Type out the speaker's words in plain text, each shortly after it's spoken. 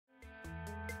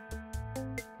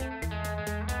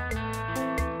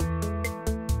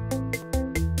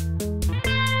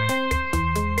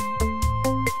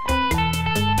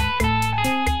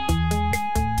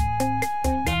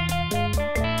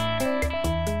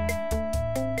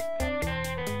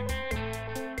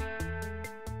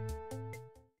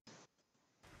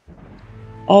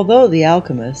Although the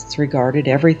alchemists regarded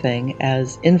everything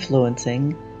as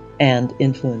influencing and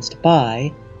influenced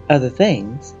by other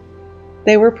things,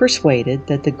 they were persuaded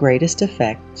that the greatest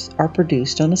effects are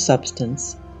produced on a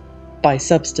substance by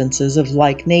substances of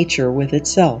like nature with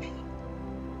itself.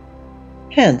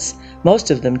 Hence, most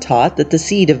of them taught that the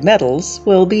seed of metals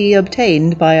will be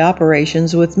obtained by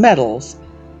operations with metals,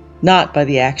 not by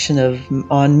the action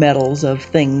on metals of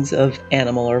things of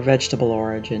animal or vegetable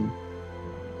origin.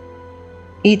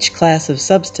 Each class of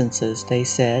substances, they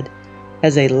said,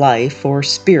 has a life or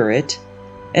spirit,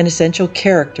 an essential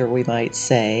character, we might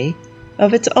say,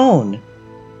 of its own.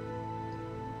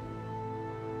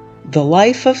 The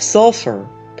life of sulphur,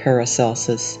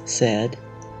 Paracelsus said,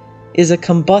 is a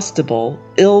combustible,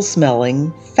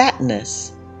 ill-smelling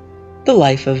fatness. The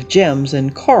life of gems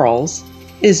and corals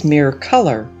is mere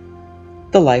color.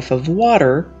 The life of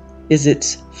water is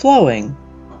its flowing.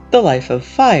 The life of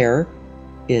fire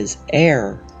is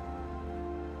air.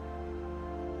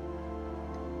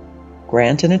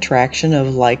 Grant an attraction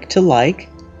of like to like,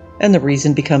 and the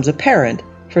reason becomes apparent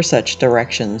for such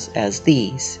directions as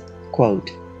these.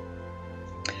 Quote,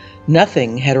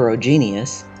 "Nothing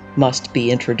heterogeneous must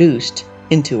be introduced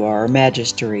into our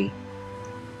magistery.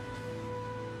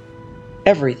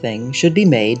 Everything should be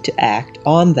made to act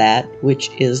on that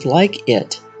which is like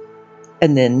it,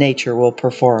 and then nature will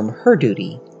perform her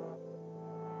duty."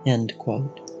 End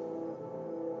quote.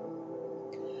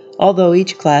 Although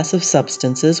each class of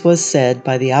substances was said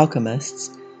by the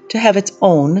alchemists to have its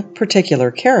own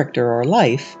particular character or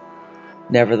life,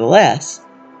 nevertheless,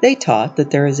 they taught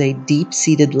that there is a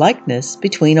deep-seated likeness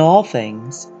between all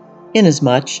things,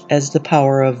 inasmuch as the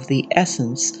power of the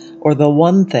essence, or the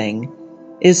one thing,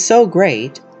 is so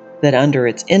great that under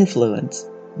its influence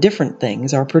different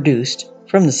things are produced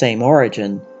from the same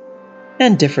origin,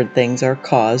 and different things are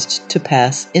caused to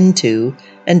pass into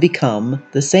and become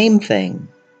the same thing.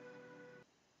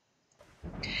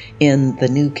 In The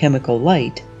New Chemical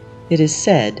Light, it is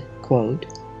said, quote,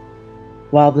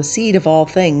 "While the seed of all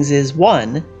things is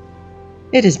one,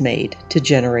 it is made to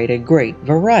generate a great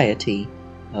variety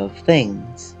of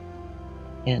things."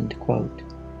 End quote.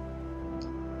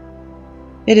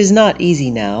 It is not easy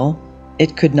now,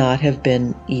 it could not have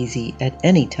been easy at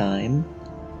any time,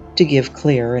 to give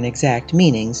clear and exact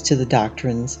meanings to the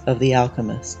doctrines of the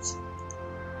alchemists,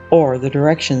 or the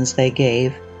directions they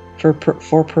gave for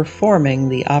performing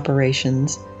the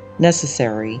operations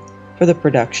necessary for the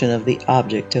production of the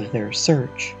object of their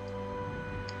search.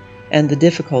 And the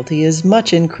difficulty is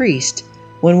much increased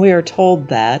when we are told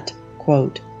that,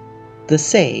 quote, "The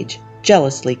sage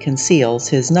jealously conceals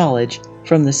his knowledge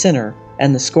from the sinner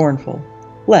and the scornful,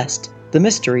 lest the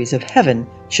mysteries of heaven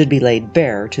should be laid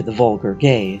bare to the vulgar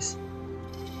gaze."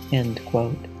 End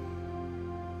quote.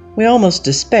 We almost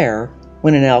despair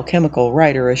when an alchemical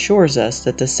writer assures us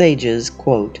that the sages,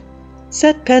 quote,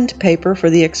 "set pen to paper for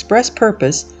the express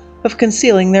purpose of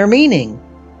concealing their meaning."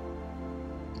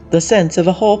 The sense of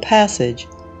a whole passage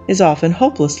is often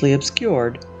hopelessly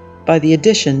obscured by the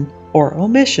addition or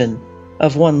omission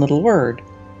of one little word,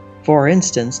 for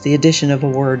instance, the addition of a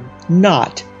word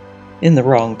 "not" in the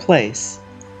wrong place.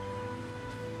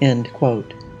 End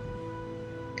quote.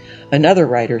 Another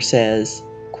writer says,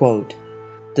 quote,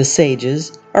 "The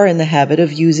sages are in the habit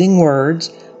of using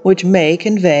words which may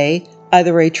convey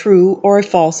either a true or a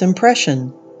false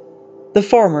impression, the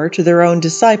former to their own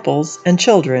disciples and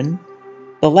children,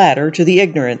 the latter to the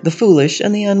ignorant, the foolish,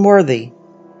 and the unworthy."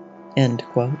 End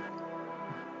quote.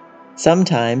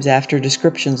 Sometimes, after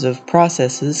descriptions of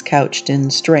processes couched in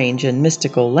strange and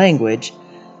mystical language,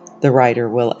 the writer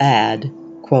will add,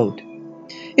 quote,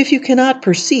 "If you cannot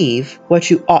perceive what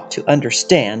you ought to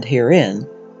understand herein,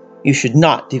 you should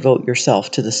not devote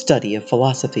yourself to the study of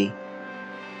philosophy."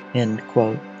 End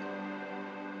quote.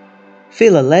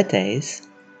 Philalethes,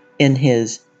 in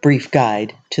his Brief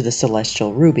Guide to the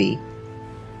Celestial Ruby,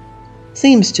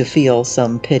 seems to feel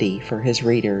some pity for his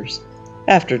readers,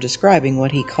 after describing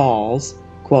what he calls,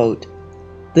 quote,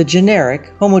 "the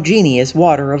generic, homogeneous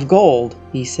water of gold,"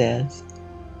 he says,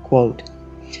 quote,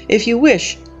 "If you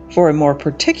wish for a more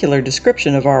particular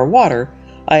description of our water,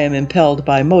 I am impelled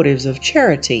by motives of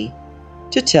charity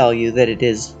to tell you that it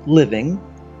is living,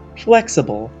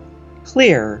 flexible,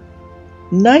 clear,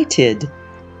 nighted,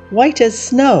 white as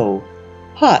snow,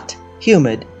 hot,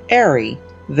 humid, airy,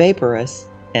 vaporous,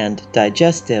 and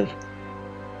digestive."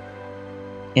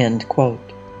 End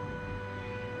quote.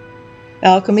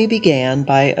 Alchemy began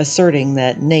by asserting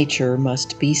that nature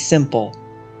must be simple.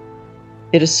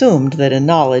 It assumed that a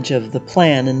knowledge of the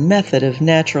plan and method of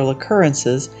natural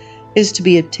occurrences is to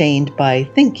be obtained by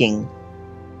thinking.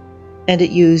 and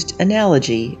it used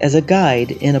analogy as a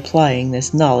guide in applying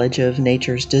this knowledge of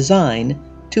nature's design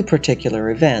to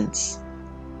particular events.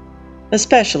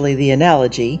 Especially the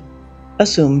analogy,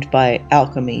 assumed by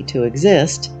alchemy to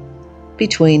exist,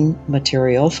 between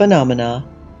material phenomena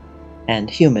and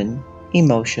human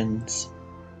emotions.